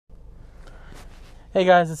Hey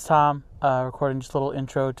guys, it's Tom, recording just a little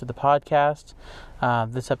intro to the podcast.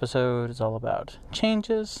 This episode is all about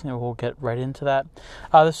changes, and we'll get right into that.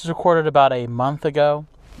 This was recorded about a month ago,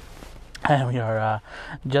 and we are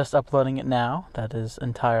just uploading it now. That is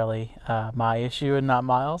entirely my issue and not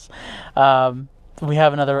Miles. We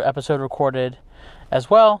have another episode recorded as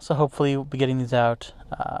well, so hopefully we'll be getting these out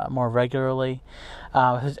more regularly.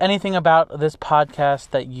 If there's anything about this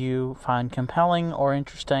podcast that you find compelling or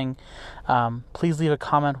interesting, please leave a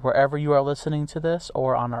comment wherever you are listening to this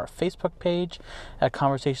or on our Facebook page at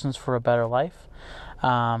Conversations for a Better Life.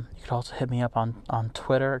 You could also hit me up on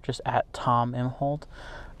Twitter, just at Tom Imhold.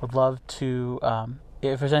 Would love to,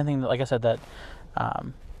 if there's anything, like I said, that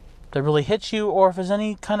really hits you, or if there's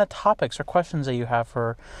any kind of topics or questions that you have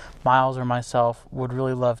for Miles or myself, would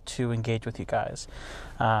really love to engage with you guys.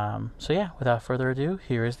 So yeah, without further ado,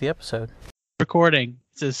 here is the episode. Recording.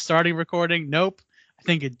 It says starting recording. Nope. I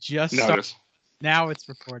think it just started. Now it's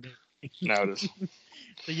recording. Now it is.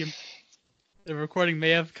 So the recording may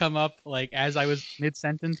have come up like as I was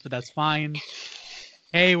mid-sentence, but that's fine.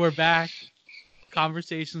 Hey, we're back.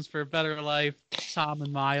 Conversations for a Better Life. Tom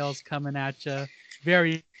and Miles coming at you.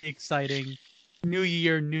 Very exciting. New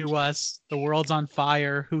year, new us. The world's on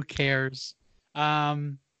fire. Who cares?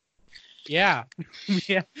 Yeah.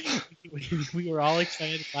 we were all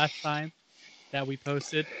excited last time that we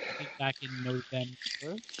posted, I think back in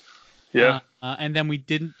November. Yeah. And then we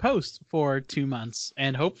didn't post for 2 months.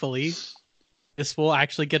 And hopefully this will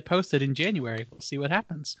actually get posted in January. We'll see what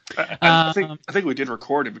happens. I think we did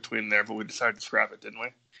record in between there, but we decided to scrap it, didn't we?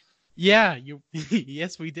 Yeah,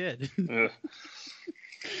 yes, we did.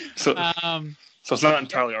 So it's not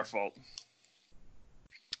entirely our fault.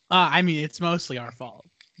 I mean, it's mostly our fault,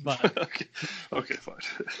 but okay, fine.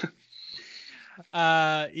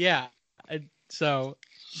 Yeah. So,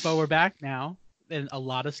 but we're back now, and a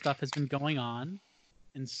lot of stuff has been going on,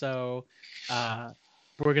 and so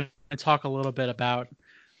we're going to talk a little bit about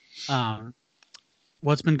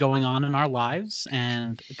what's been going on in our lives,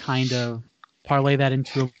 and kind of parlay that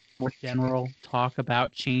into a more general talk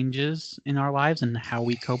about changes in our lives and how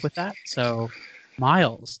we cope with that. So,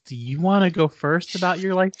 Miles, do you want to go first about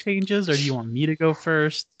your life changes, or do you want me to go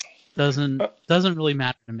first? Doesn't really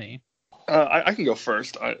matter to me. I can go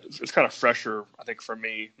first. It's kind of fresher, I think, for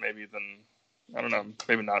me, maybe than, I don't know,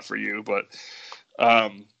 maybe not for you, but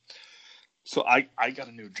so I got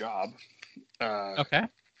a new job. Okay.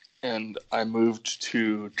 And I moved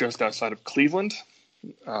to just outside of Cleveland,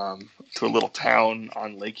 to a little town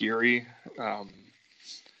on Lake Erie.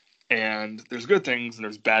 And there's good things and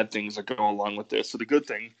there's bad things that go along with this. So the good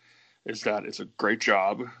thing is that it's a great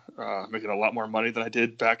job, making a lot more money than I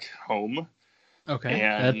did back home. Okay.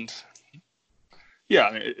 And yeah,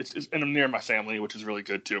 and I'm near my family, which is really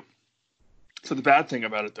good too. So the bad thing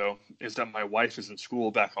about it, though, is that my wife is in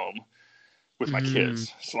school back home with my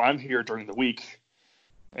kids. So I'm here during the week,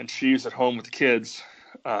 and she's at home with the kids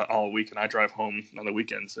all week, and I drive home on the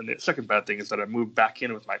weekends. And the second bad thing is that I moved back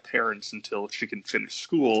in with my parents until she can finish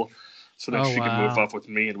school, so that she can move up with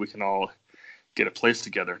me and we can all get a place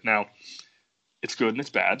together. Now, it's good and it's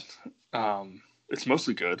bad. It's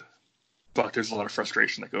mostly good, but there's a lot of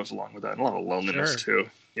frustration that goes along with that, and a lot of loneliness too,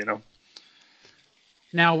 you know.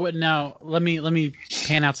 Now let me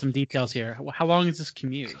pan out some details here. How long is this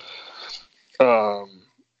commute?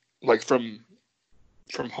 Like from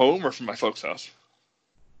home or from my folks' house?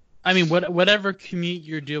 I mean, whatever commute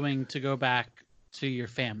you're doing to go back to your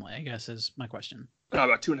family, I guess, is my question.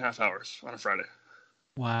 About 2.5 hours on a Friday.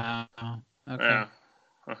 Wow. Okay. Yeah.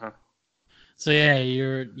 Uh-huh. So yeah,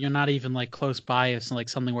 you're not even like close by if like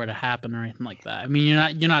something were to happen or anything like that. I mean,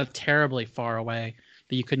 you're not terribly far away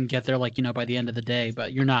that you couldn't get there like, by the end of the day,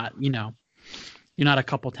 but you're not a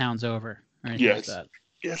couple towns over or anything like that.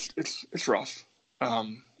 Yes, it's rough.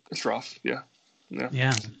 It's rough. Yeah.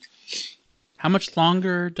 Yeah. How much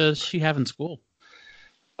longer does she have in school?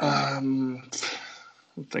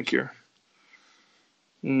 Think here.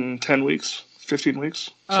 10 weeks, 15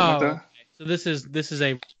 weeks, something like that. Okay. So this is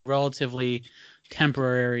a relatively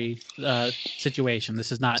temporary situation.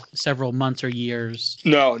 This is not several months or years.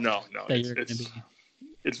 No.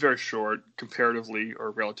 It's very short comparatively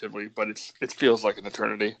or relatively, but it feels like an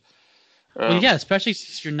eternity. Well, yeah, especially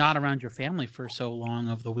since you're not around your family for so long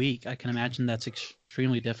of the week. I can imagine that's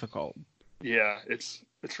extremely difficult. Yeah, it's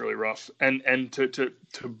really rough. And to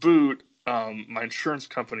boot, my insurance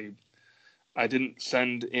company, I didn't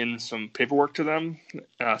send in some paperwork to them,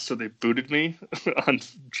 so they booted me on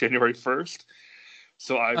January 1st.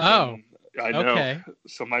 So I know. Okay.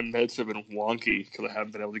 So my meds have been wonky because I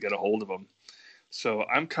haven't been able to get a hold of them. So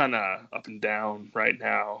I'm kind of up and down right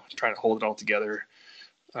now, trying to hold it all together.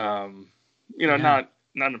 Yeah.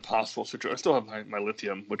 not impossible situation. I still have my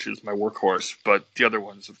lithium, which is my workhorse, but the other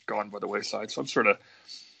ones have gone by the wayside. So I'm sort of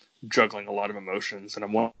juggling a lot of emotions, and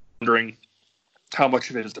I'm wondering how much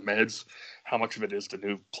of it is the meds, how much of it is the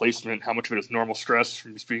new placement, how much of it is normal stress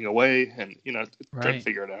from just being away, and trying to Right.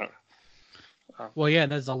 figure it out. Well, yeah,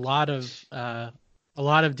 there's a lot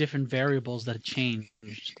of different variables that changed.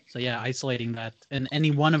 So yeah, isolating that and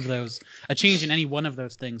any one of those, a change in any one of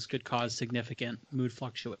those things could cause significant mood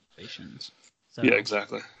fluctuations. Yeah, So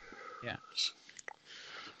exactly. yeah.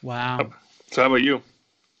 Wow. So how about you?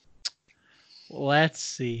 Let's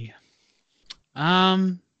see.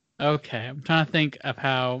 Okay, I'm trying to think of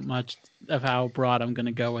how broad I'm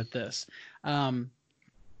gonna go with this. Um,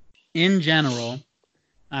 in general,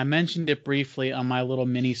 I mentioned it briefly on my little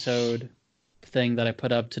mini-sode thing that I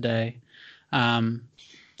put up today. Um,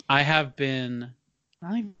 I have been. I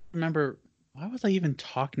don't even remember why was I even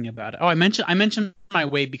talking about it. Oh, I mentioned my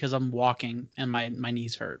weight because I'm walking and my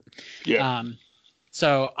knees hurt. Yeah. Um,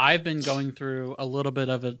 so I've been going through a little bit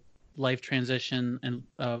of a life transition and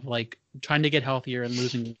of like trying to get healthier and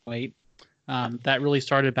losing weight. That really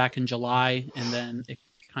started back in July, and then it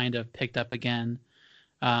kind of picked up again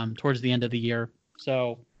towards the end of the year.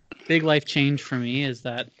 So big life change for me is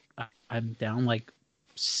that I'm down like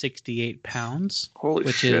 68 pounds, Holy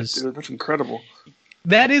which shit, is dude, that's incredible.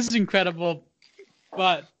 that is incredible.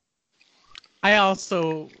 But I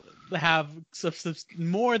also have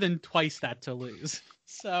more than twice that to lose.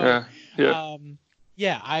 So, Yeah, yeah,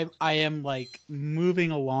 yeah, I am like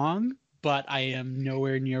moving along, but I am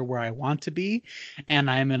nowhere near where I want to be, and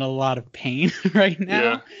I'm in a lot of pain right yeah,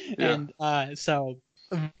 now. yeah. And so,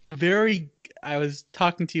 very, I was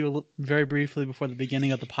talking to you very briefly before the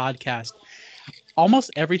beginning of the podcast.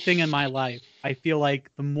 Almost everything in my life, I feel like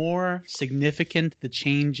the more significant the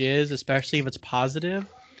change is, especially if it's positive,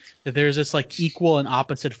 that there's this like equal and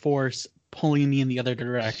opposite force pulling me in the other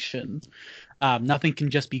direction. Nothing can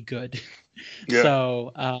just be good. Yeah.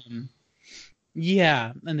 So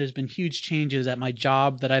yeah, and there's been huge changes at my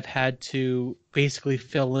job that I've had to basically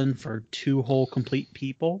fill in for two whole complete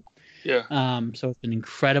people. Yeah. So it's been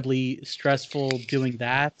incredibly stressful doing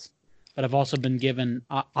that, but I've also been given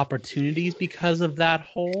opportunities because of that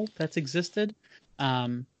hole that's existed.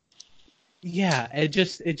 Um, yeah, it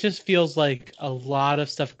just feels like a lot of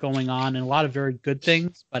stuff going on and a lot of very good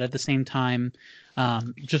things, but at the same time,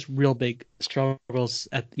 just real big struggles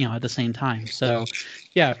at the same time. So,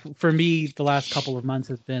 yeah, for me, the last couple of months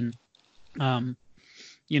has been, um,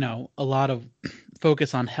 a lot of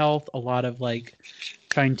focus on health, a lot of like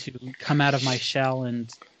trying to come out of my shell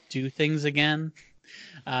and do things again.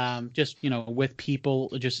 Just with people,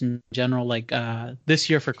 just in general. Like this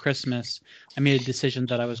year for Christmas, I made a decision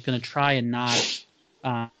that I was going to try and not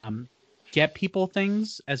um, get people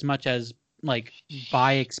things as much as like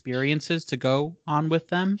buy experiences to go on with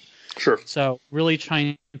them. Sure. So really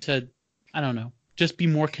trying to, I don't know, just be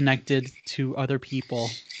more connected to other people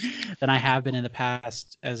than I have been in the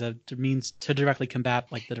past as a means to directly combat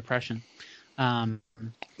like the depression. Um,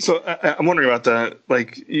 So I'm wondering about that.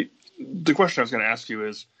 Like, the question I was going to ask you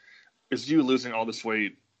is you losing all this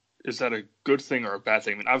weight, is that a good thing or a bad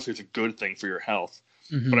thing? I mean, obviously it's a good thing for your health,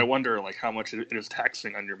 but I mhm. wonder like how much it is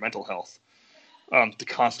taxing on your mental health to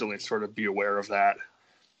constantly sort of be aware of that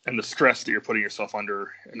and the stress that you're putting yourself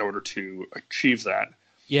under in order to achieve that. And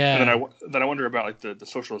Yeah. then I wonder about like the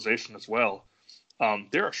socialization as well.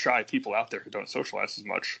 There are shy people out there who don't socialize as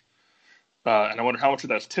much. And I wonder how much of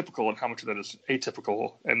that is typical and how much of that is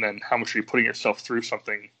atypical, and then how much are you putting yourself through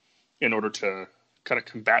something in order to kind of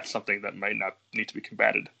combat something that might not need to be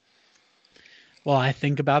combated. Well, I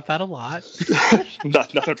think about that a lot. Not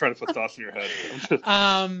trying to put thoughts in your head.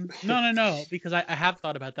 No, because I have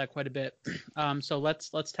thought about that quite a bit. So let's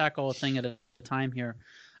tackle a thing at a time here.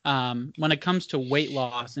 When it comes to weight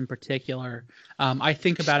loss in particular, I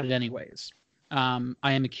think about it anyways. I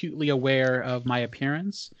am acutely aware of my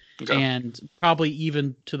appearance, Okay. and probably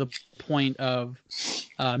even to the point of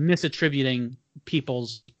misattributing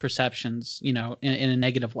people's perceptions, in a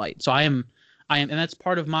negative light. So and that's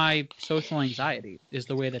part of my social anxiety is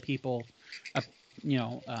the way that people, uh,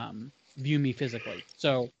 view me physically.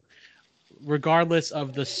 So regardless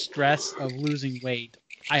of the stress of losing weight,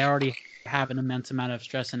 I already have an immense amount of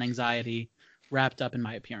stress and anxiety wrapped up in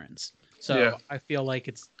my appearance. Yeah. So I feel like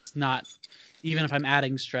it's not, even if I'm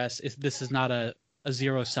adding stress, this is not a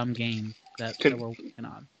zero sum game that Can we're working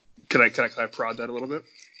on. can I prod that a little bit?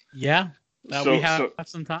 Yeah, we So have so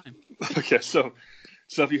some time. okay.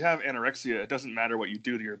 So if you have anorexia, it doesn't matter what you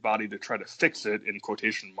do to your body to try to fix it in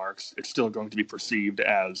quotation marks. It's still going to be perceived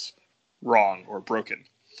as wrong or broken.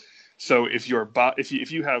 So if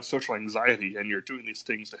if you have social anxiety and you're doing these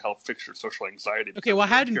things to help fix your social anxiety. Okay, well, I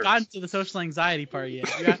hadn't gotten to the social anxiety part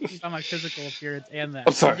yet. You're asking about my physical appearance and that.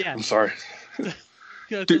 I'm sorry. Yeah. I'm sorry.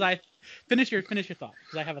 Because I finish your thought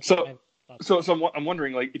because I have a thought. So I'm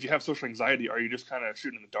wondering, like, if you have social anxiety, are you just kind of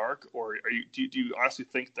shooting in the dark, or do you honestly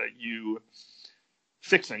think that you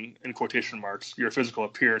fixing, in quotation marks, your physical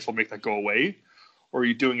appearance will make that go away? Or are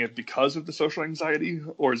you doing it because of the social anxiety?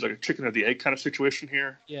 Or is it a chicken or the egg kind of situation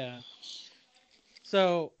here? Yeah.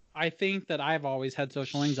 So I think that I've always had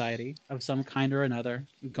social anxiety of some kind or another,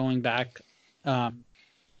 going back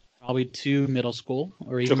probably to middle school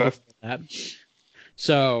or even before that.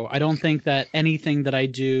 So I don't think that anything that I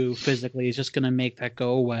do physically is just going to make that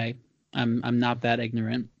go away. I'm not that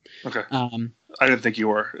ignorant. Okay. I didn't think you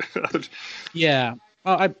were. Yeah.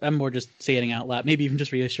 Oh, I'm more just saying it out loud. Maybe even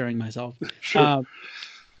just reassuring myself. Sure.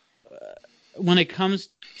 When it comes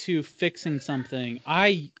to fixing something,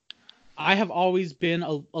 I have always been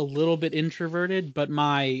a little bit introverted, but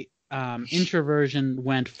my introversion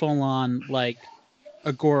went full on like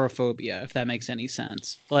agoraphobia, if that makes any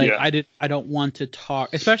sense. Like, yeah. I don't want to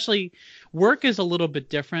talk, especially work is a little bit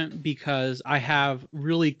different because I have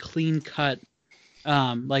really clean cut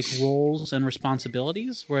like roles and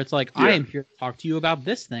responsibilities where it's like, yeah. I am here to talk to you about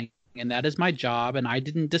this thing and that is my job and I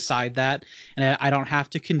didn't decide that and I don't have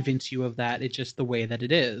to convince you of that. It's just the way that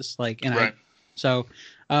it is. Like, and right.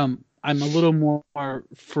 I'm a little more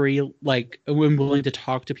free, like when willing to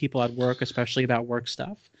talk to people at work, especially about work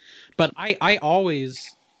stuff. But I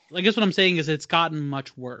always, I guess what I'm saying is it's gotten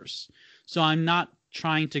much worse. So I'm not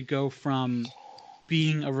trying to go from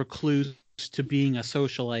being a recluse to being a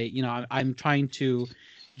socialite. You know, I'm trying to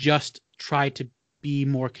just try to be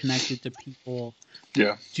more connected to people.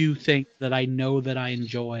 Yeah. Do things that I know that I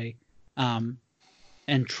enjoy, and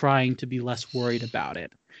trying to be less worried about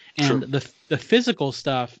it. And sure. the physical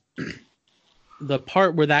stuff, the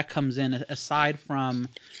part where that comes in, aside from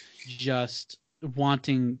just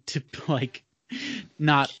wanting to like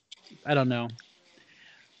not, I don't know.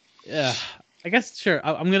 I guess sure.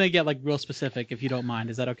 I'm gonna get like real specific if you don't mind.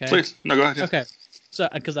 Is that okay? Please, no, go ahead. Yeah. Okay, so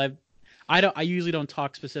because I usually don't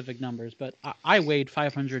talk specific numbers, but I weighed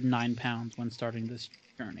 509 pounds when starting this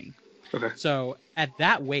journey. Okay. So at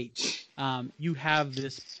that weight, you have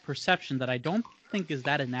this perception that I don't think is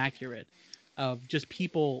that inaccurate of just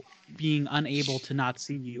people being unable to not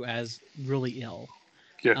see you as really ill.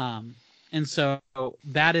 Yeah. And so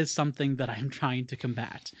that is something that I'm trying to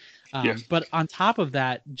combat. Yeah. But on top of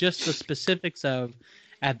that, just the specifics of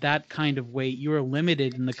at that kind of weight, you are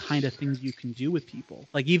limited in the kind of things you can do with people.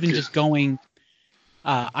 Like even just going,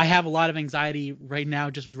 I have a lot of anxiety right now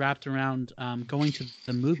just wrapped around going to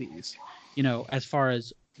the movies, you know, as far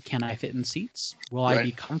as can I fit in seats? Will I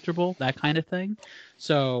be comfortable? That kind of thing.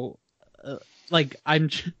 So like I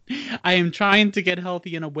am trying to get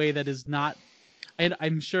healthy in a way that is not,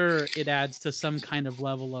 I'm sure it adds to some kind of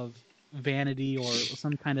level of vanity or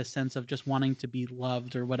some kind of sense of just wanting to be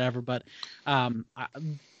loved or whatever. But I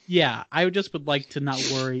would like to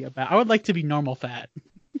not worry about, I would like to be normal fat.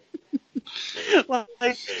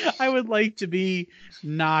 Like, I would like to be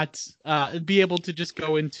not be able to just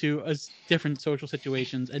go into different social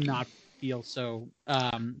situations and not feel so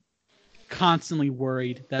constantly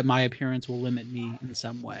worried that my appearance will limit me in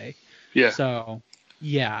some way. Yeah. So,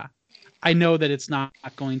 yeah. I know that it's not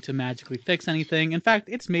going to magically fix anything. In fact,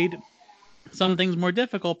 it's made some things more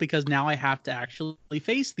difficult because now I have to actually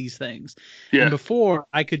face these things. Yeah. And before,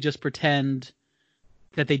 I could just pretend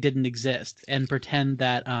that they didn't exist and pretend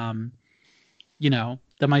that, you know,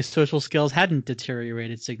 that my social skills hadn't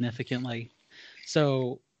deteriorated significantly.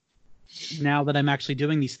 So now that I'm actually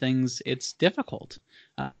doing these things, it's difficult.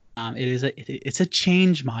 It's a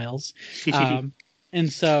change, Miles.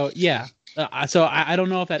 And so, yeah. So I don't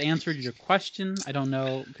know if that answered your question. I don't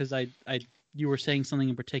know because you were saying something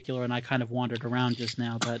in particular and I kind of wandered around just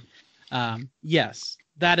now. But yes,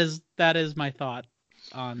 that is my thought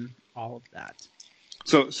on all of that.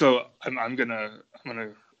 So I'm gonna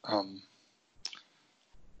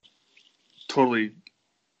totally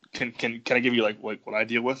can I give you like what I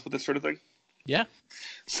deal with this sort of thing? Yeah.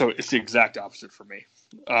 So it's the exact opposite for me.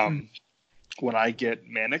 When I get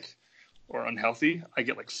manic or unhealthy, I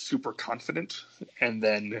get like super confident, and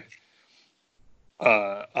then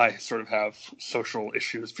I sort of have social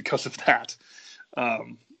issues because of that. I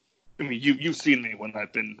mean, you've seen me when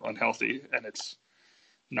I've been unhealthy, and it's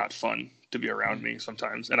not fun to be around me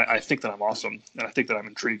sometimes. And I think that I'm awesome, and I think that I'm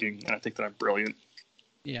intriguing, and I think that I'm brilliant.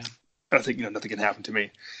 Yeah. And I think nothing can happen to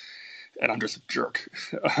me, and I'm just a jerk.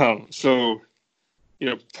 So,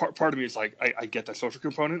 part of me is like I get that social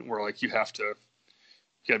component where like you got to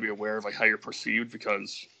be aware of like how you're perceived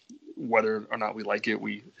because whether or not we like it,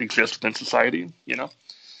 we exist within society, you know,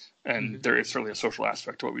 and Mhm. there is certainly a social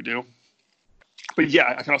aspect to what we do. But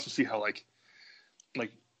yeah, I can also see how like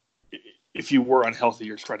if you were unhealthy,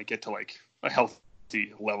 you're just trying to get to like a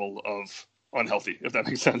healthy level of unhealthy, if that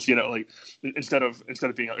makes sense. You know, like instead of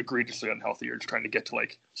being egregiously unhealthy, you're just trying to get to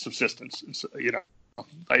like subsistence. And so, you know,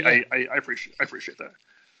 Yeah. I appreciate that.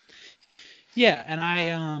 Yeah,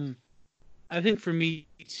 and I think for me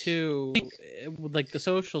too, with like the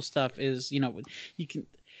social stuff is, you can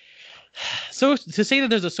so to say that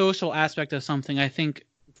there's a social aspect of something, I think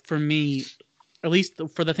for me, at least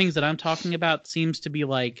for the things that I'm talking about, seems to be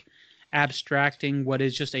like abstracting what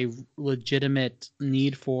is just a legitimate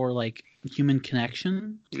need for like human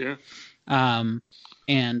connection. Yeah. Um,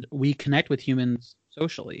 and we connect with humans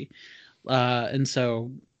socially. And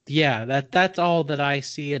so, yeah, that's all that I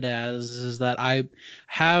see it as, is that I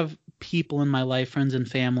have people in my life, friends and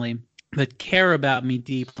family, that care about me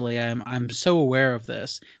deeply. I'm so aware of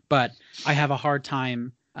this, but I have a hard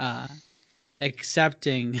time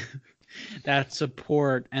accepting that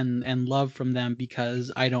support and love from them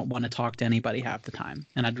because I don't want to talk to anybody half the time,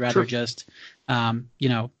 and I'd rather Sure. just,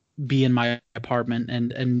 be in my apartment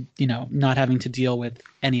and not having to deal with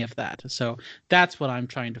any of that. So that's what I'm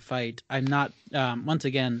trying to fight. I'm not. Once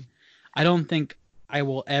again, I don't think I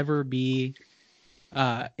will ever be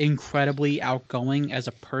incredibly outgoing as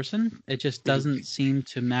a person. It just Hmm. doesn't seem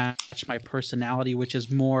to match my personality, which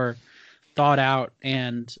is more thought out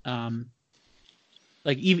and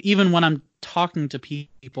like even when I'm talking to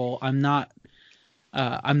people, I'm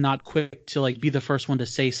not quick to like be the first one to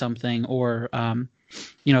say something or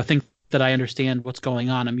think that I understand what's going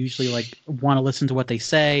on. I'm usually like want to listen to what they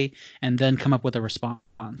say and then come up with a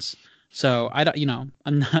response. So I don't,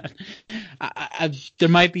 I'm not. There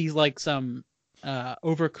might be like some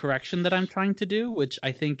overcorrection that I'm trying to do, which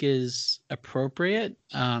I think is appropriate.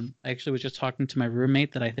 I actually was just talking to my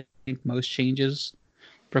roommate that I think most changes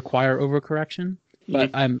require overcorrection, but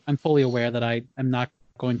Hmm. I'm fully aware that I am not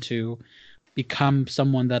going to become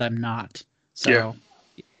someone that I'm not. Yeah, So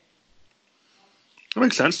that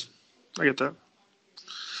makes sense. I get that.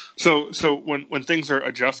 So when things are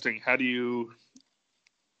adjusting, how do you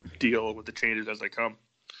deal with the changes as they come?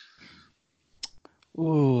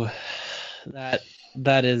 ooh, that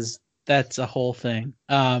that's a whole thing.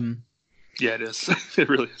 Yeah, it is. It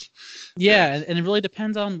really is. Yeah. Yeah, and it really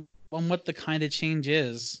depends on what the kind of change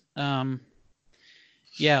is.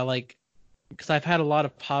 Yeah, like because I've had a lot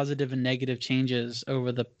of positive and negative changes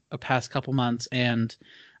over the past couple months, and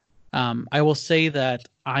I will say that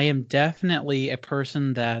I am definitely a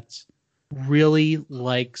person that really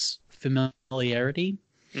likes familiarity,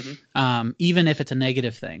 Hmm. even if it's a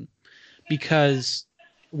negative thing, because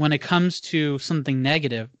when it comes to something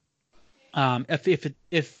negative,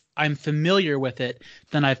 if I'm familiar with it,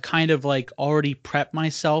 then I've kind of like already prepped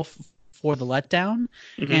myself for the letdown,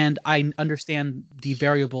 Hmm. and I understand the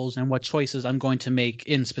variables and what choices I'm going to make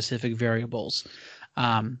in specific variables.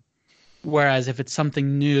 Um, Whereas if it's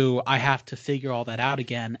something new, I have to figure all that out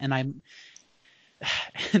again, and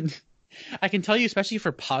and I can tell you, especially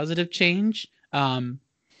for positive change,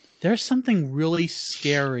 there's something really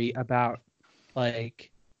scary about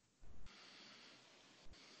like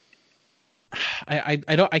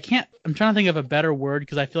I can't, I'm trying to think of a better word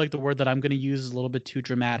because I feel like the word that I'm going to use is a little bit too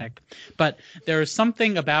dramatic, but there is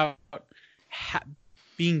something about ha-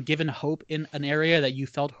 being given hope in an area that you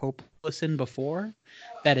felt hopeless in before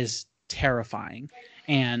that is terrifying.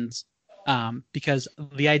 And because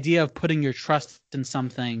the idea of putting your trust in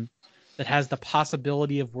something that has the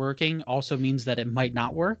possibility of working also means that it might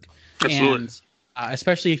not work. Absolutely. And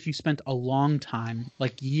especially if you spent a long time,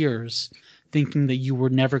 like years, thinking that you were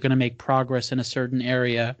never going to make progress in a certain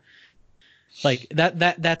area, like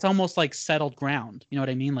that's almost like settled ground. You know what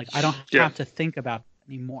I mean? Like I don't Yeah. have to think about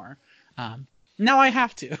it anymore. um, Now I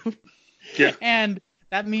have to. Yeah. And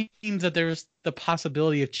that means that there's the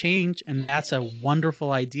possibility of change, and that's a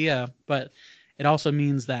wonderful idea, but it also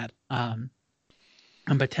means that I'm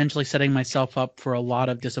potentially setting myself up for a lot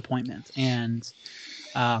of disappointment, and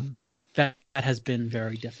that has been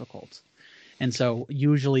very difficult. And so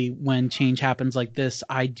usually when change happens like this,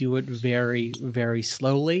 I do it very, very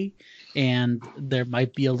slowly. And there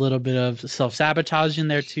might be a little bit of self-sabotage in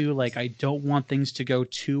there too. Like I don't want things to go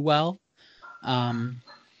too well. Um,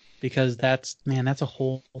 because that's a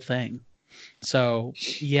whole thing. So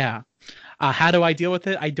yeah. How do I deal with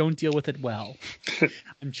it? I don't deal with it well.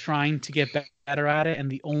 I'm trying to get better at it,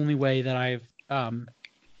 and the only way that I've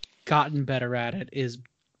gotten better at it is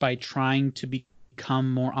by trying to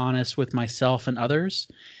become more honest with myself and others.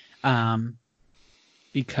 Um,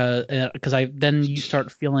 because I then you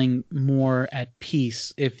start feeling more at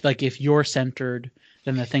peace if you're centered,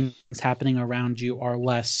 then the things happening around you are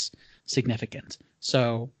less significant.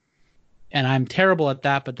 So, and I'm terrible at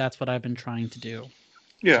that, but that's what I've been trying to do.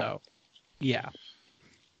 Yeah. So, yeah.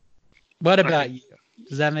 What about Okay. you?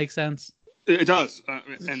 Does that make sense? It does,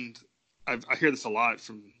 and I hear this a lot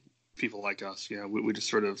from people like us. You know, we just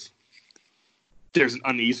sort of there's an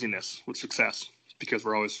uneasiness with success because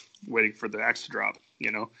we're always waiting for the axe to drop.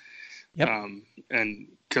 You know, Yep. And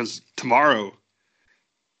because tomorrow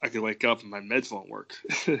I could wake up and my meds won't work,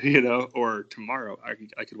 you know, or tomorrow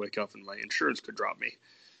I could wake up and my insurance could drop me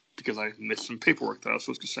because I missed some paperwork that I was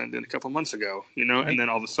supposed to send in a couple months ago, you know, Right. and then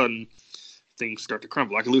all of a sudden things start to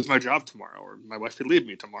crumble. I could lose my job tomorrow, or my wife could leave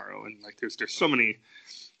me tomorrow, and like there's so many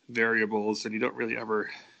variables, and you don't really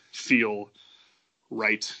ever feel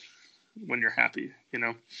right when you're happy, you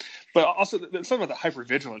know. But also, there's something about the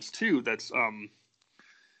hypervigilance too. That's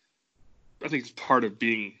I think it's part of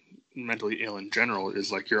being mentally ill in general.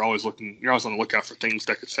 Is like you're always on the lookout for things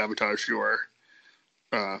that could sabotage your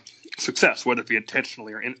success, whether it be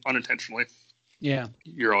intentionally or unintentionally. Yeah.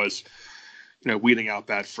 You're always, you know, weeding out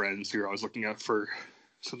bad friends. You're always looking out for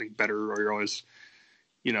something better, or you're always,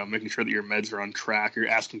 you know, making sure that your meds are on track. You're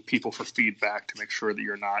asking people for feedback to make sure that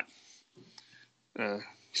you're not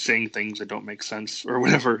saying things that don't make sense or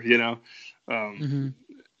whatever, you know, and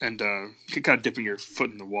kind of dipping your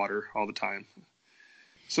foot in the water all the time.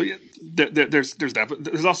 So yeah, there's that, but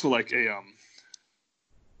there's also like a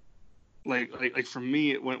like for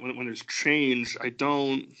me when there's change, I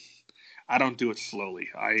don't do it slowly.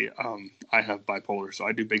 I have bipolar, so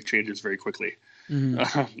I do big changes very quickly,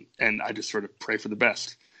 and I just sort of pray for the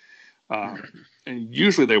best. And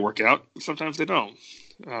usually they work out. Sometimes they don't.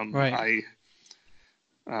 Right.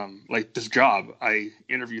 Like this job, I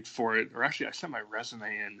interviewed for it, or actually I sent my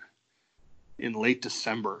resume in late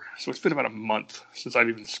December. So it's been about a month since I've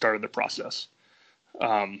even started the process.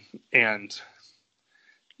 And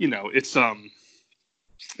you know, it's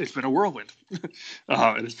been a whirlwind,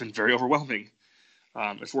 and it's been very overwhelming.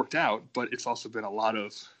 It's worked out, but it's also been a lot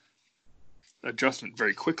of adjustment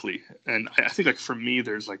very quickly. And I think like for me,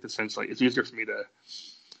 there's like the sense like it's easier for me to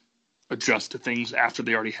adjust to things after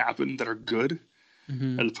they already happened that are good,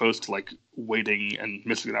 as opposed to like waiting and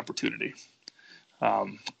missing an opportunity.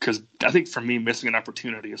 Because I think for me, missing an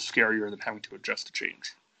opportunity is scarier than having to adjust to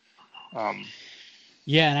change.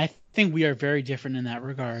 Yeah, and I think we are very different in that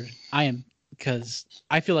regard. I am, because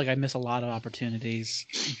I feel like I miss a lot of opportunities,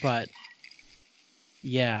 but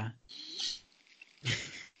yeah.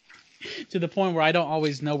 To the point where I don't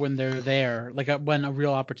always know when they're there, like when a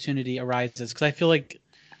real opportunity arises. Because I feel like,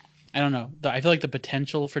 I don't know, I feel like the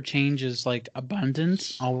potential for change is like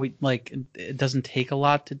abundant. Always, like it doesn't take a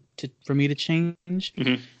lot for me to change.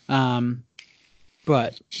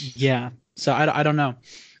 But yeah, so I don't know.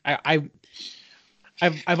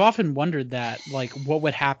 I've often wondered that, like, what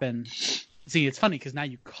would happen. See, it's funny because now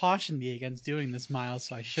you caution me against doing this, Miles,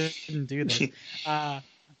 so I shouldn't do this. But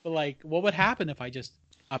like, what would happen if I just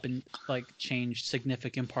up and like changed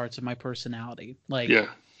significant parts of my personality? Like, Yeah.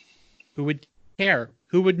 who would care?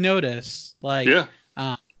 Who would notice? Like, Yeah.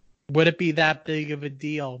 would it be that big of a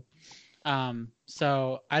deal?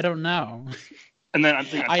 So I don't know. And then I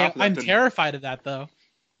think on top of that, I'm terrified of that though.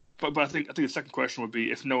 But I think the second question would be,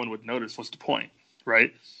 if no one would notice, what's the point,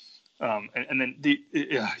 right? And then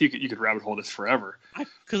you could rabbit hole this forever.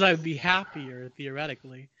 Because I would be happier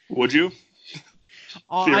theoretically. Would you?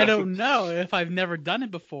 I don't know if I've never done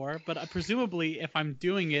it before, but presumably if I'm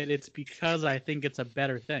doing it, it's because I think it's a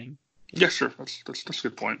better thing. Yeah, sure. That's a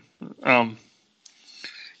good point.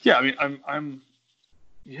 Yeah, I mean, I'm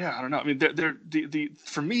yeah, I don't know. I mean, the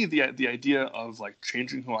for me the idea of like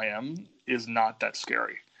changing who I am is not that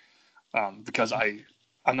scary, because I'm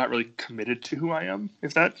not really committed to who I am.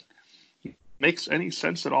 If that makes any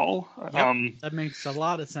sense at all. Yep, that makes a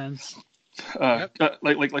lot of sense.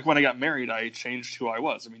 Like when I got married, I changed who I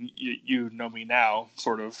was. I mean, you know me now,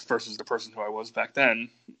 sort of, versus the person who I was back then,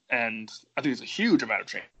 and I think it's a huge amount of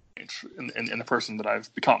change in the person that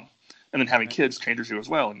I've become. And then having kids changes you as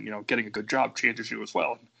well, and you know, getting a good job changes you as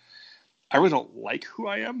well. I really don't like who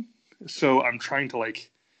I am, so I'm trying to like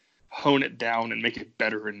hone it down and make it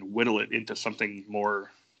better and whittle it into something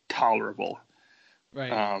more tolerable.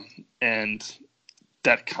 Right. And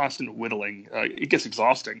that constant whittling, it gets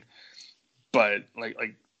exhausting. But like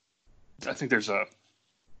I think there's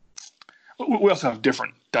we also have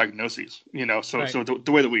different diagnoses, you know. So right. so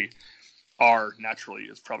the way that we are naturally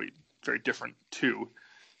is probably very different too.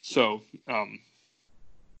 So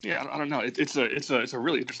yeah, I don't know. It's a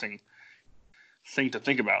really interesting thing to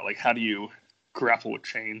think about. Like, how do you grapple with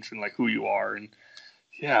change and like who you are, and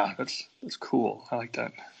Yeah, that's cool. I like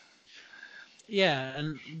that. Yeah,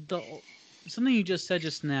 and something you just said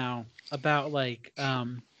just now about like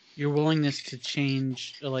your willingness to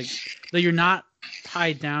change, or like that you're not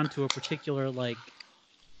tied down to a particular like,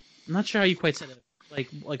 I'm not sure how you quite said it,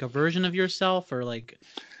 like a version of yourself, or like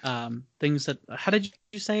things that, how did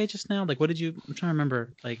you say it just now? Like what did you, I'm trying to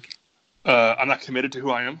remember, like I'm not committed to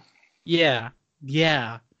who I am. yeah,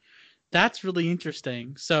 yeah, that's really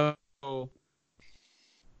interesting. So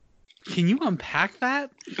can you unpack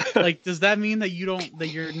that? Like does that mean that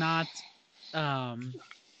you're not um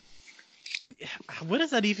what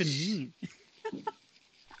does that even mean?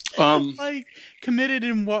 Um, Like committed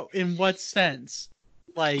in what sense?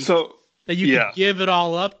 Like so that you could yeah, give it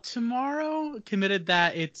all up tomorrow? Committed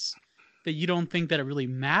that it's that you don't think that it really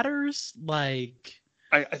matters? Like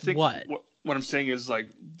I think what? what I'm saying is like,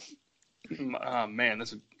 man,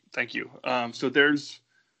 that's a thank you. So there's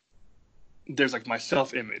like my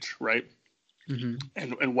self image, right? Mm-hmm.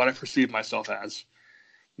 And what I perceive myself as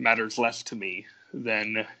matters less to me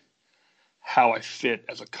than how I fit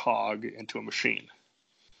as a cog into a machine.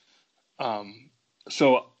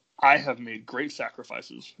 So I have made great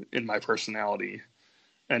sacrifices in my personality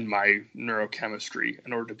and my neurochemistry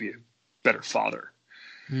in order to be a better father.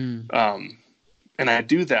 Mm. And I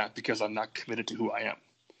do that because I'm not committed to who I am.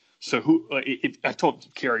 So I told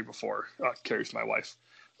Carrie before, Carrie's my wife,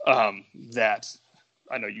 that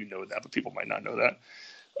I know you know that, but people might not know that.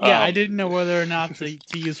 Yeah, I didn't know whether or not to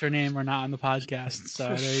use her name or not on the podcast.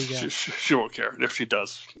 So there you go. She won't care if she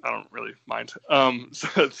does. I don't really mind.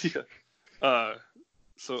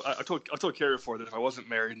 So I told Carrie before that if I wasn't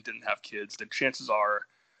married and didn't have kids, then chances are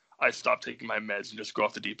I stopped taking my meds and just go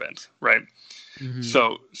off the deep end, right? Mm-hmm.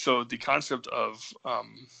 So the concept of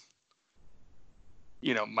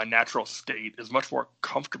my natural state is much more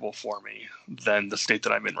comfortable for me than the state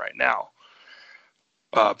that I'm in right now.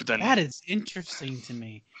 But then That is interesting to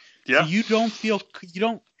me. Yeah. So you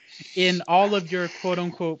don't, in all of your quote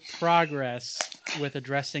unquote progress with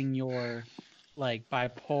addressing your like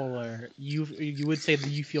bipolar, you would say that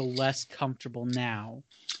you feel less comfortable now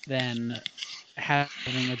than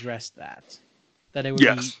having addressed that. That it would be,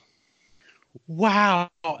 Yes. wow.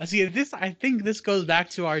 See, I think this goes back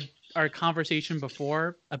to our conversation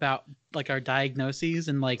before about like our diagnoses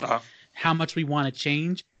and like how much we want to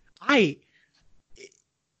change.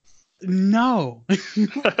 No.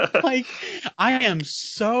 Like I am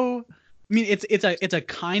so, I mean it's a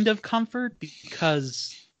kind of comfort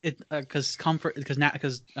because things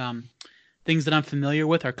that I'm familiar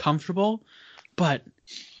with are comfortable, but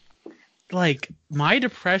like my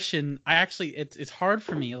depression, I actually it's hard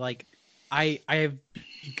for me. Like I have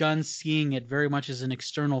begun seeing it very much as an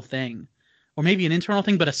external thing, or maybe an internal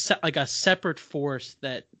thing, but a separate force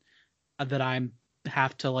that I'm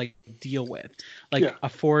have to like deal with, like Yeah. a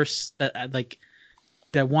force that like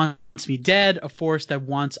that wants me dead, a force that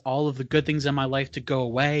wants all of the good things in my life to go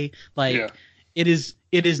away. Like Yeah. it is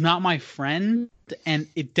not my friend, and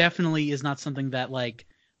it definitely is not something that like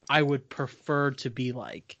I would prefer to be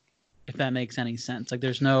like, if that makes any sense. Like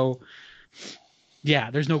there's no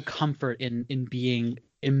comfort in being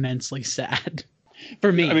immensely sad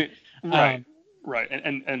for me. I mean, right,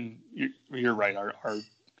 and you're right.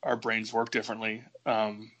 Our brains work differently.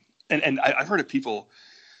 And I've heard of people,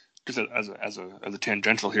 just as a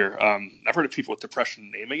tangential here. I've heard of people with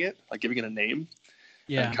depression naming it, like giving it a name,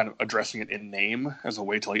 and kind of addressing it in name as a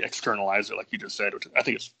way to like externalize it, like you just said, which I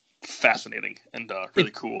think is fascinating and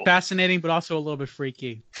really cool. Fascinating, but also a little bit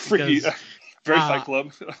freaky. Freaky. Very Fight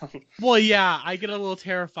Club. Well, yeah, I get a little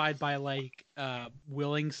terrified by like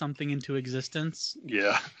willing something into existence.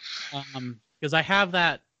 Yeah. Because I have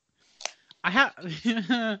that. I've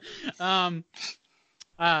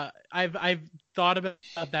thought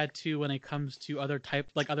about that too when it comes to other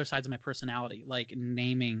sides of my personality, like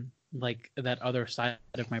naming like that other side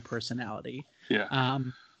of my personality. Yeah.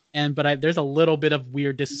 But there's a little bit of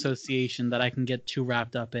weird disassociation that I can get too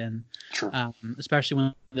wrapped up in. Sure. Especially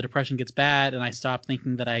when the depression gets bad and I stop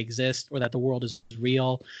thinking that I exist or that the world is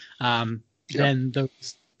real. Then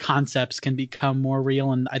those concepts can become more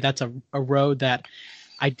real, and that's a road that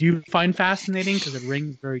I do find fascinating because it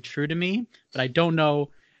rings very true to me, but I don't know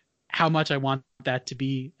how much I want that to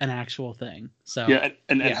be an actual thing. So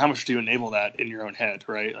and how much do you enable that in your own head,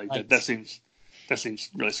 right? Like that seems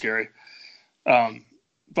really scary.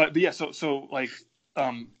 But yeah, so like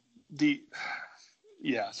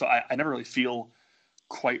so I never really feel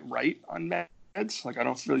quite right on meds. Like I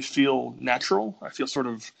don't really feel natural. I feel sort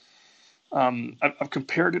of I've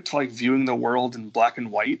compared it to like viewing the world in black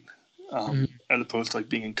and white, as opposed to like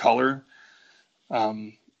being in color.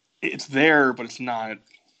 It's there, but it's not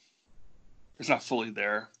It's not fully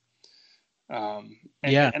there. And,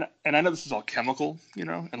 Yeah. and I know this is all chemical,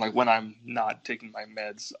 and like when I'm not taking my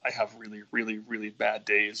meds, I have really, really, really bad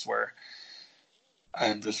days where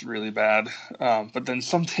I'm just really bad. But then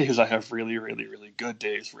some days I have really, really, really good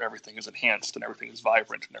days where everything is enhanced and everything is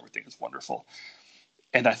vibrant and everything is wonderful.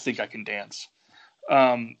 And I think I can dance.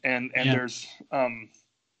 And Yeah. there's,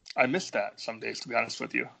 I miss that some days, to be honest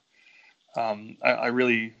with you. I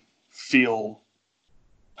really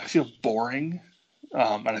I feel boring,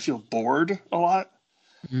 and I feel bored a lot.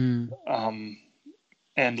 Mm.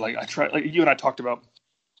 And like like you and I talked about,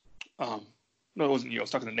 no, it wasn't you. I was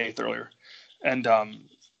talking to Nate earlier, and Nathan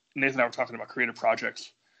and I were talking about creative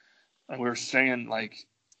projects, and we were saying like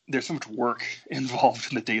there's so much work involved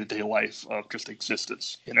in the day-to-day life of just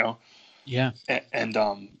existence, Yeah.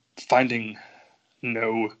 and finding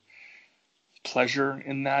no pleasure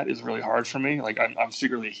in that is really hard for me. Like I'm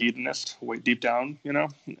secretly a hedonist, way deep down,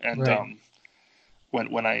 and Right.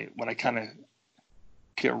 When I kind of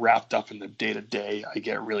get wrapped up in the day to day, I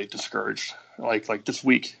get really discouraged. Like this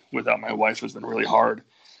week without my wife has been really hard,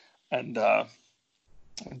 and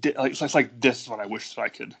it's like this is when I wish that I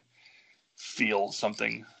could feel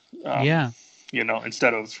something, Yeah.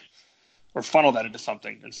 instead of, or funnel that into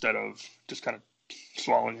something instead of just kind of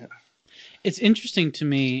swallowing it. It's interesting to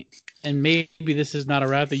me, and maybe this is not a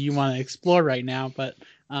route that you want to explore right now, but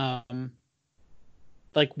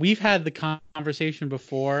like we've had the conversation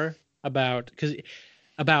before about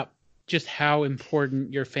just how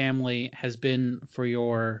important your family has been for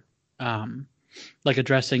your like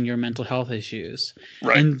addressing your mental health issues.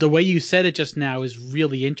 Right. And the way you said it just now is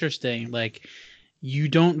really interesting. Like you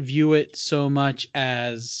don't view it so much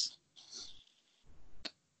as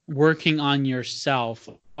working on yourself.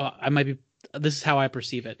 This is how I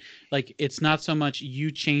perceive it. Like it's not so much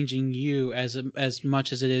you changing you as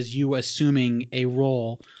much as it is you assuming a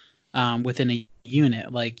role within a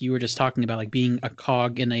unit. Like you were just talking about, like being a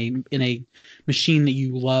cog in a machine that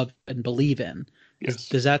you love and believe in. Yes.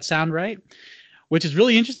 Does that sound right? Which is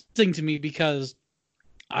really interesting to me because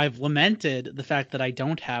I've lamented the fact that I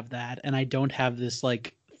don't have that, and I don't have this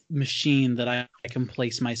like machine that I can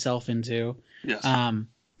place myself into. Yes.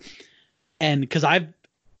 And because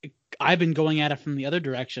I've been going at it from the other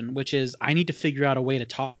direction, which is I need to figure out a way to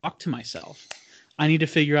talk to myself. I need to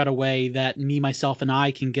figure out a way that me, myself, and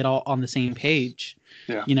I can get all on the same page.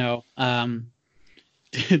 Yeah. I'm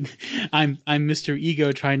Mr.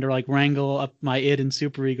 Ego trying to like wrangle up my id and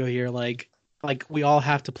super ego here. Like we all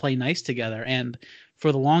have to play nice together. And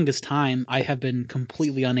for the longest time, I have been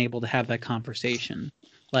completely unable to have that conversation.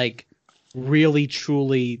 Like really,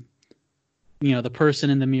 truly, the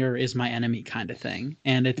person in the mirror is my enemy kind of thing.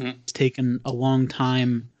 And it's taken a long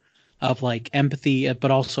time of like empathy,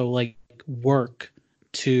 but also like work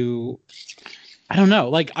to, I don't know.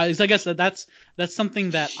 Like, I guess that's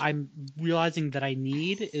something that I'm realizing that I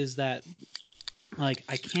need, is that like,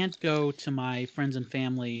 I can't go to my friends and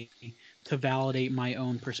family to validate my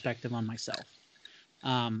own perspective on myself.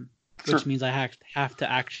 Which means I have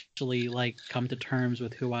to actually like come to terms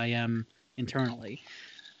with who I am internally.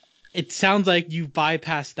 It sounds like you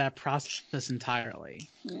bypassed that process entirely.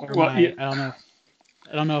 I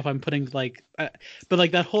don't know if I'm putting like, but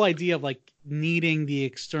like that whole idea of like needing the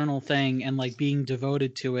external thing and like being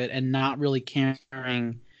devoted to it and not really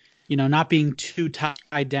caring, not being too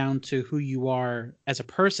tied down to who you are as a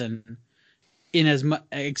person, in as much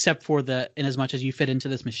as you fit into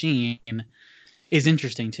this machine, is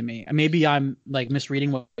interesting to me. Maybe I'm like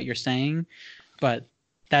misreading what you're saying, but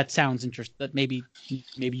that sounds interesting. That maybe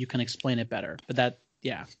you can explain it better. But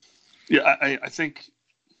yeah. I think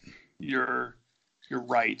you're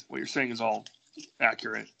right. What you're saying is all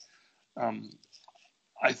accurate.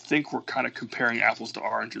 I think we're kind of comparing apples to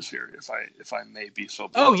oranges here, if I may be so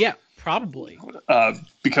blunt. Oh yeah, probably.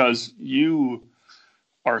 Because you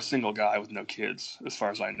are a single guy with no kids, as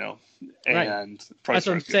far as I know. And right. That's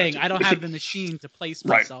what I'm saying. I don't have the machine to place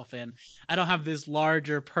myself in. I don't have this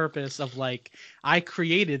larger purpose of like, I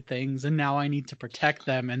created things and now I need to protect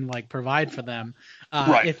them and like provide for them.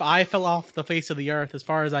 If I fell off the face of the earth, as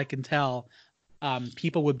far as I can tell,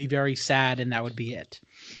 people would be very sad and that would be it.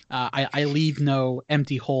 I leave no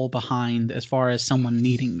empty hole behind as far as someone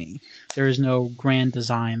needing me. There is no grand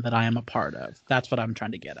design that I am a part of. That's what I'm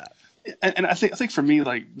trying to get at. And I think for me,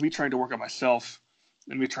 like me trying to work on myself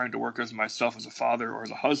and me trying to work as myself as a father or as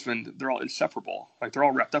a husband, they're all inseparable. Like they're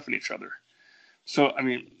all wrapped up in each other. So I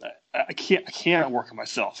mean, I can't work on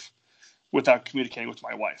myself without communicating with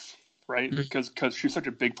my wife, right? Mm-hmm. Because she's such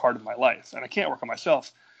a big part of my life, and I can't work on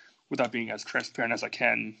myself without being as transparent as I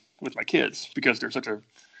can with my kids, because they're such a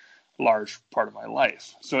large part of my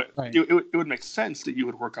life. So Right. it would make sense that you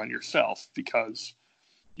would work on yourself because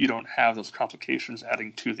you don't have those complications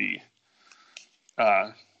adding to the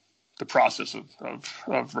process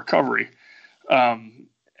of recovery.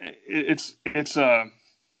 It's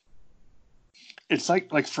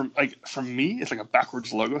like for me, it's like a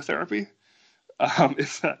backwards logotherapy.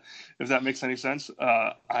 If that makes any sense.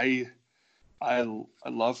 I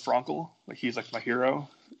love Frankel. Like he's like my hero.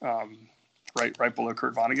 Right below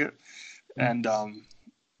Kurt Vonnegut, and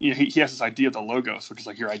he has this idea of the logos, which is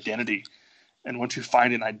like your identity. And once you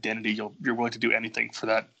find an identity, you're willing to do anything for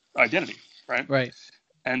that identity, right? Right.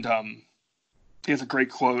 And he has a great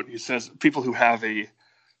quote. He says, "People who have a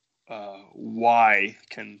why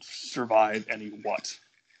can survive any what."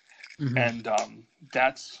 Mm-hmm. And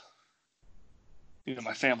that's,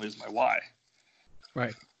 my family is my why.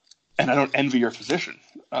 Right. And I don't envy your physician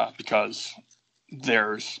because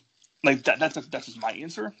there's like that's just my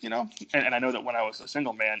answer, And I know that when I was a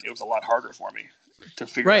single man, it was a lot harder for me to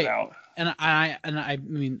figure it out. And I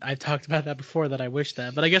mean, I talked about that before, that I wish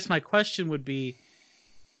that. But I guess my question would be,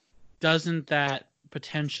 doesn't that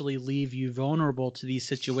potentially leave you vulnerable to these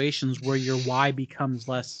situations where your why becomes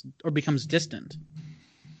less or becomes distant?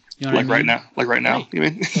 You know what I mean? Right now, you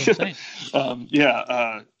mean? That's what I'm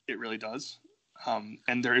saying. It really does.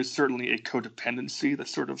 And there is certainly a codependency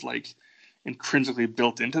that's sort of like intrinsically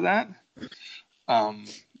built into that,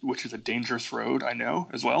 which is a dangerous road, I know,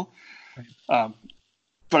 as well. Right.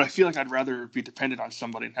 But I feel like I'd rather be dependent on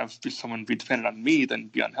somebody and have someone be dependent on me than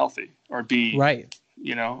be unhealthy or be right.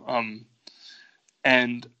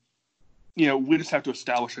 And we just have to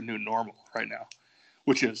establish a new normal right now,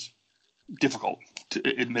 which is difficult.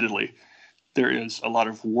 Admittedly, there is a lot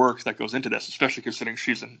of work that goes into this, especially considering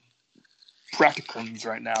she's in practicums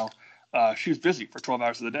right now. She's busy for 12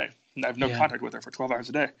 hours of the day, and I have no contact with her for 12 hours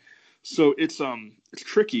a day. So it's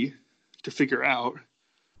tricky to figure out,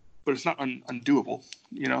 but it's not undoable.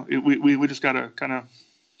 We just gotta kind of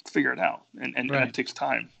figure it out, and it takes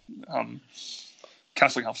time.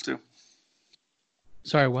 Counseling helps too.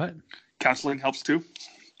 Sorry, what? Counseling helps too.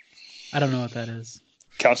 I don't know what that is.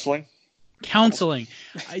 Counseling.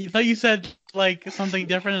 I thought you said like something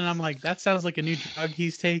different, and I'm like, that sounds like a new drug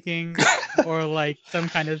he's taking, or like some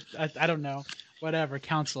kind of I don't know, whatever.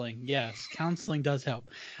 Counseling, yes, counseling does help.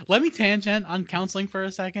 Let me tangent on counseling for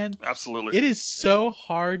a second. Absolutely. It is so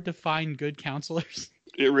hard to find good counselors.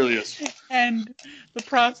 It really is. And the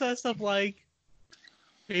process of like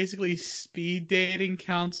basically speed dating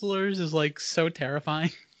counselors is like so terrifying.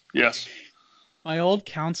 Yes. My old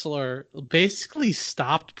counselor basically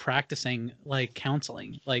stopped practicing like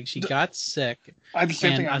counseling. Like she got sick. I had the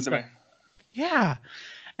same thing happen to me. Yeah.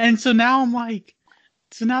 And so now I'm like,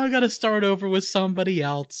 I got to start over with somebody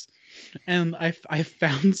else. And I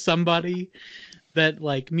found somebody that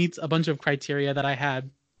like meets a bunch of criteria that I had,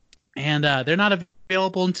 and they're not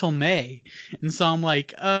available until May. And so I'm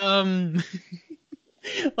like,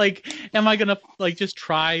 like, am I gonna like just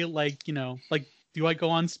try like like, do I go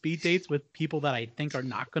on speed dates with people that I think are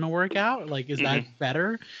not gonna work out? Like, is that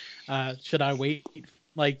better? Should I wait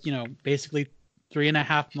like basically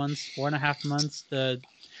 3.5 months, 4.5 months to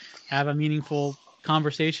have a meaningful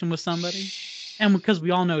conversation with somebody? And because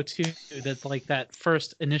we all know too that like that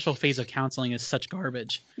first initial phase of counseling is such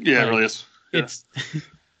garbage. Yeah, like, it really is. Yeah.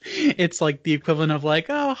 It's like the equivalent of like,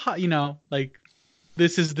 oh, like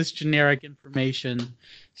this is this generic information.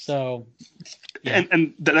 So yeah.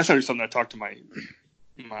 And that's actually something I talked to I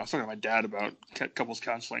was talking to my dad about couples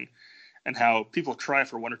counseling, and how people try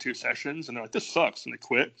for 1 or 2 sessions and they're like, this sucks, and they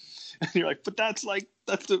quit. And you're like, but that's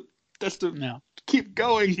the no. Keep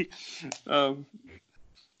going.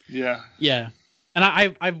 Yeah. And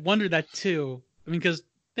I've wondered that too. I mean, because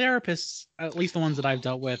therapists, at least the ones that I've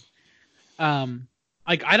dealt with,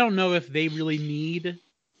 like I don't know if they really need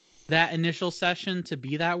that initial session to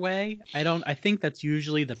be that way. I think that's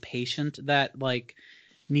usually the patient that like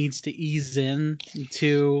needs to ease in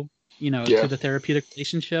to to the therapeutic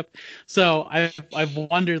relationship. So I've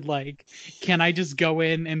wondered, like, can I just go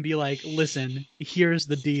in and be like, listen, here's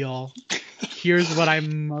the deal. Here's what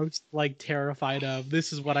I'm most like terrified of.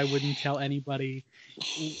 This is what I wouldn't tell anybody.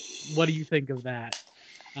 What do you think of that?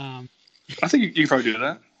 I think you probably do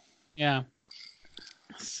that. Yeah.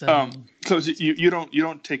 So you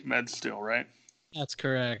don't take meds still, right? That's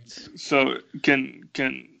correct. So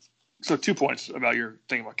so 2 points about your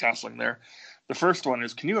thing about counseling there. The first one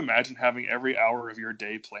is, can you imagine having every hour of your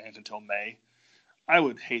day planned until May? I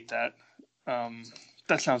would hate that.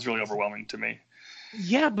 That sounds really overwhelming to me.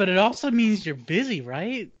 Yeah, but it also means you're busy,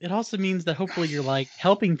 right? It also means that hopefully you're like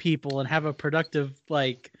helping people and have a productive,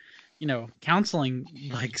 like, counseling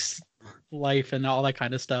like life and all that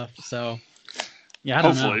kind of stuff. So yeah, I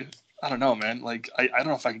don't know. Hopefully. I don't know, man. Like, I don't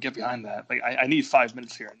know if I can get behind that. Like, I need 5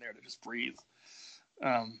 minutes here and there to just breathe.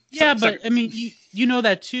 Yeah, but I mean, you know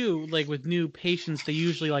that too. Like with new patients, they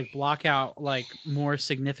usually like block out like more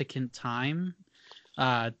significant time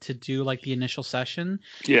to do like the initial session.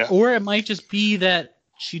 Yeah. Or it might just be that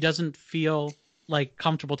she doesn't feel like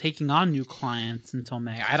comfortable taking on new clients until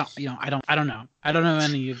May. I don't know. I don't know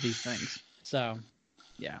any of these things. So,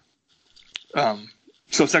 yeah.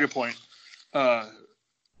 So second point, I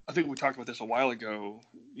think we talked about this a while ago.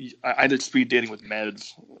 I did speed dating with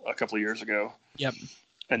meds a couple of years ago. Yep.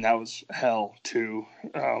 And that was hell too.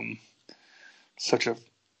 Such a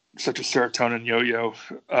serotonin yo-yo.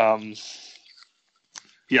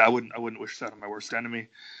 Yeah, I wouldn't wish that on my worst enemy.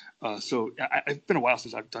 So it's been a while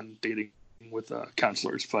since I've done dating with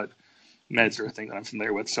counselors, but meds are a thing that I'm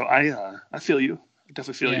familiar with. So I feel you. I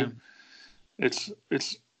definitely feel you. It's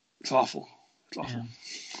awful. It's awful.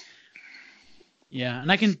 Yeah,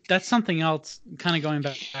 and that's something else, kind of going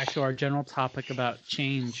back to our general topic about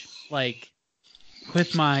change. Like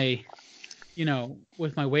with my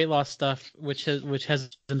weight loss stuff, which has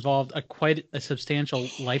involved quite a substantial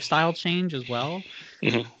lifestyle change as well.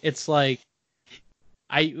 Mm-hmm. It's like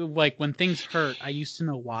when things hurt, I used to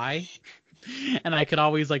know why. And I could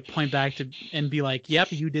always like point back to and be like,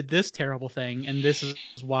 yep, you did this terrible thing, and this is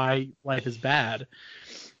why life is bad.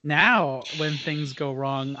 Now, when things go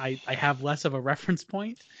wrong, I have less of a reference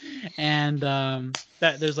point, and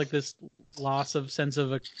that there's like this loss of sense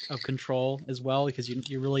of control as well, because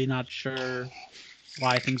you're really not sure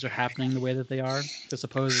why things are happening the way that they are, to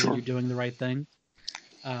suppose that you're doing the right thing.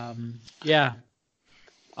 Yeah,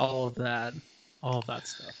 all of that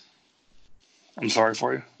stuff. I'm sorry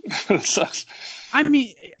for you. It sucks. I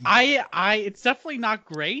mean, it's definitely not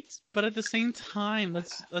great, but at the same time,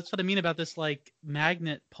 that's what I mean about this like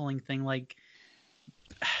magnet pulling thing. Like,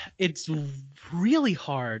 it's really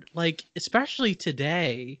hard. Like, especially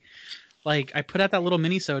today. Like, I put out that little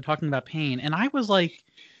mini-sode talking about pain, and I was like,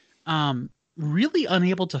 really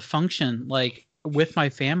unable to function like with my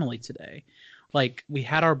family today. Like, we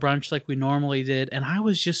had our brunch like we normally did, and I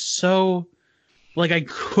was just so like I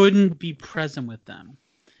couldn't be present with them.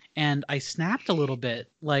 And I snapped a little bit,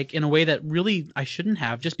 like in a way that really I shouldn't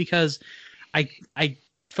have, just because I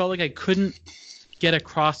felt like I couldn't get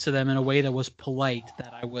across to them in a way that was polite,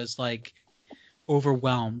 that I was like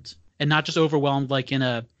overwhelmed, and not just overwhelmed like in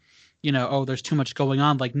a, oh, there's too much going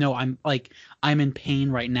on. Like, no, I'm in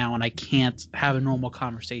pain right now and I can't have a normal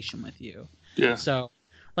conversation with you. Yeah. So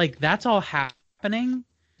like that's all happening.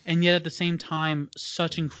 And yet at the same time,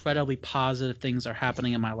 such incredibly positive things are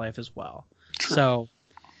happening in my life as well. True. So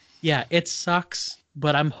yeah, it sucks,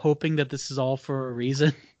 but I'm hoping that this is all for a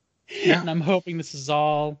reason. Yeah. And I'm hoping this is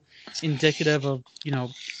all indicative of,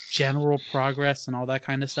 general progress and all that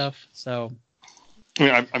kind of stuff. So I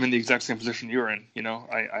mean, I'm in the exact same position you're in.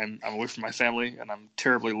 I'm away from my family and I'm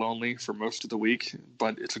terribly lonely for most of the week,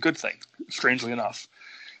 but it's a good thing, strangely enough.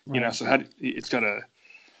 Right. So it's got to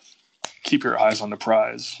keep your eyes on the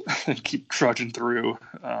prize and keep trudging through.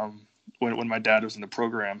 When my dad was in the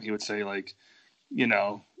program, he would say, like,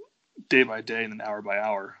 day by day and then hour by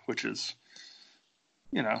hour, which is,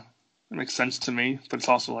 it makes sense to me, but it's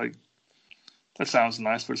also like, that sounds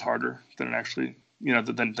nice, but it's harder than it actually,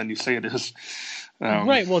 than you say it is.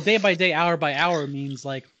 Right. Well, day by day, hour by hour means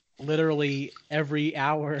like literally every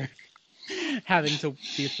hour having to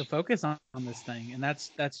focus on this thing. And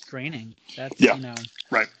that's draining. That's,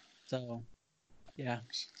 right. So, yeah.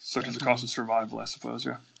 Such as the cost of survival, I suppose.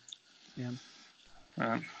 Yeah.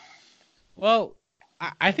 Yeah. Well,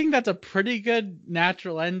 I think that's a pretty good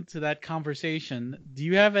natural end to that conversation. Do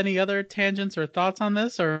you have any other tangents or thoughts on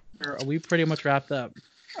this, or are we pretty much wrapped up?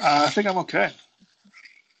 I think I'm okay.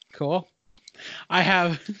 Cool. I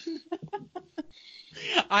have.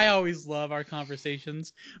 I always love our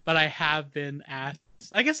conversations, but I have been asked.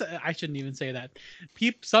 I guess I shouldn't even say that.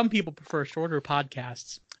 Some people prefer shorter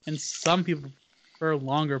podcasts, and some people prefer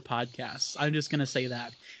longer podcasts. I'm just gonna say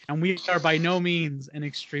that. And we are by no means an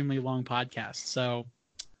extremely long podcast. So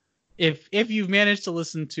if you've managed to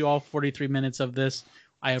listen to all 43 minutes of this,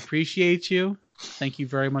 I appreciate you. Thank you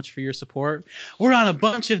very much for your support. We're on a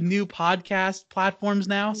bunch of new podcast platforms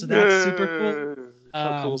now, so that's super cool.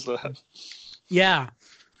 How cool is that? Yeah.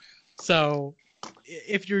 So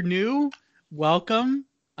if you're new, welcome.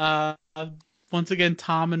 Once again,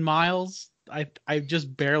 Tom and Miles. I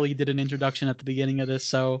just barely did an introduction at the beginning of this,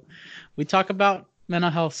 so we talk about mental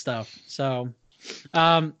health stuff. So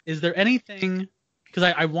is there anything, because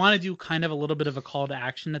I want to do kind of a little bit of a call to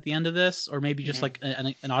action at the end of this, or maybe just like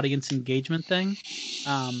an audience engagement thing.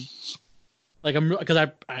 Like because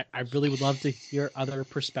I really would love to hear other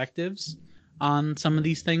perspectives on some of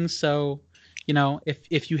these things. So,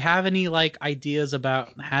 if you have any like ideas about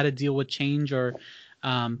how to deal with change or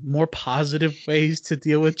more positive ways to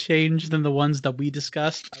deal with change than the ones that we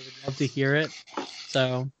discussed, I would love to hear it.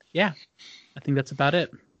 So yeah, I think that's about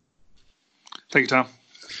it. Thank you, Tom.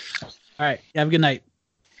 All right. Have a good night.